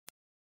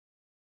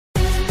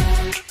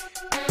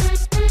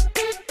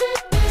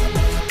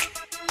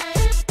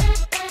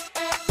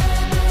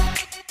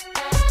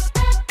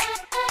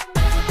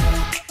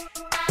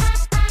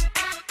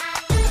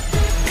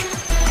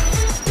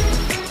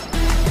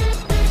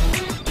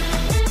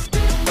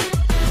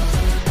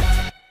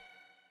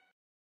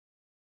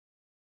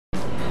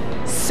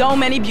So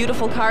many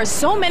beautiful cars,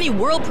 so many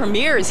world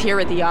premieres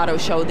here at the Auto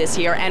Show this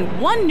year, and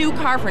one new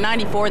car for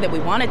 '94 that we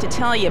wanted to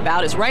tell you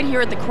about is right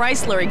here at the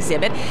Chrysler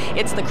exhibit.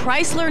 It's the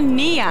Chrysler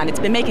Neon. It's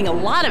been making a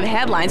lot of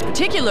headlines,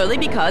 particularly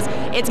because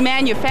it's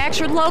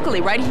manufactured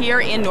locally right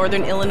here in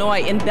northern Illinois,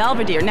 in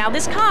Belvidere. Now,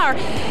 this car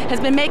has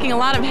been making a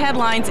lot of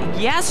headlines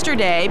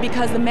yesterday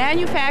because the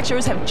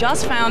manufacturers have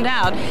just found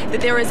out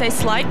that there is a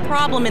slight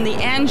problem in the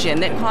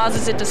engine that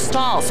causes it to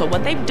stall. So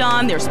what they've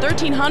done, there's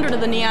 1,300 of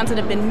the Neons that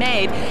have been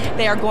made.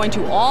 They are going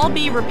to all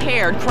be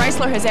repaired.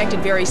 Chrysler has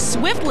acted very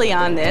swiftly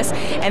on this,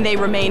 and they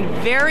remain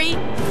very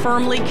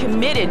firmly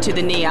committed to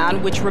the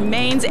Neon, which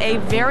remains a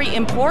very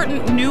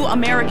important new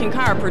American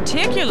car,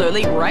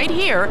 particularly right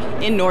here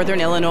in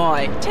northern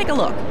Illinois. Take a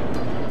look.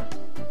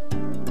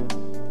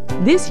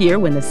 This year,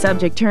 when the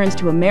subject turns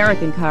to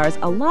American cars,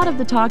 a lot of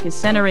the talk is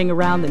centering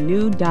around the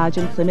new Dodge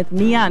and Plymouth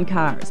Neon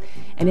cars.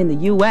 And in the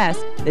U.S.,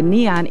 the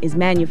Neon is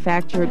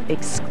manufactured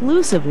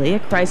exclusively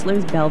at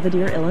Chrysler's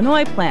Belvidere,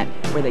 Illinois plant,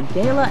 where the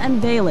gala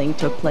unveiling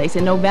took place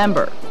in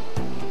November.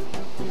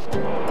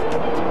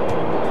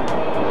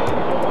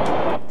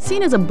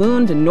 Seen as a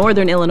boon to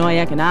northern Illinois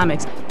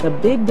economics, the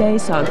big day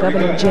saw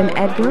Governor Jim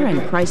Edgar and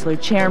Chrysler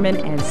Chairman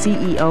and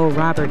CEO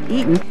Robert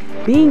Eaton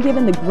being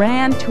given the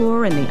grand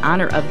tour in the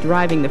honor of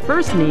driving the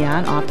first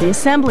Neon off the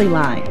assembly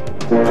line.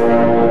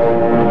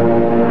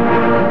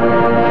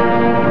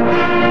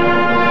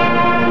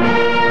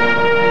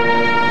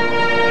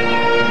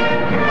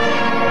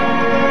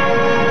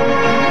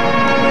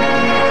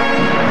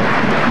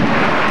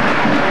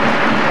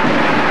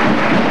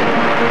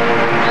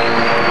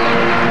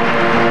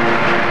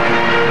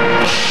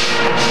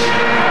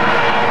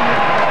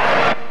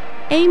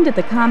 Aimed at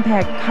the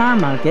compact car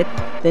market,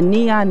 the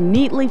Neon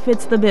neatly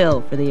fits the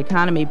bill for the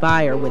economy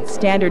buyer with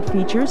standard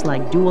features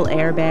like dual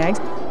airbags,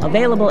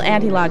 available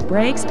anti-lock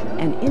brakes,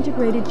 and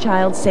integrated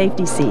child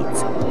safety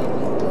seats.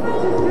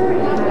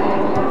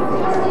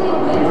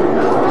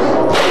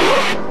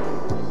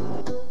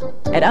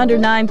 At under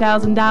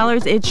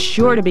 $9,000, it's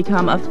sure to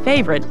become a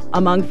favorite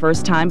among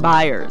first-time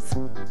buyers.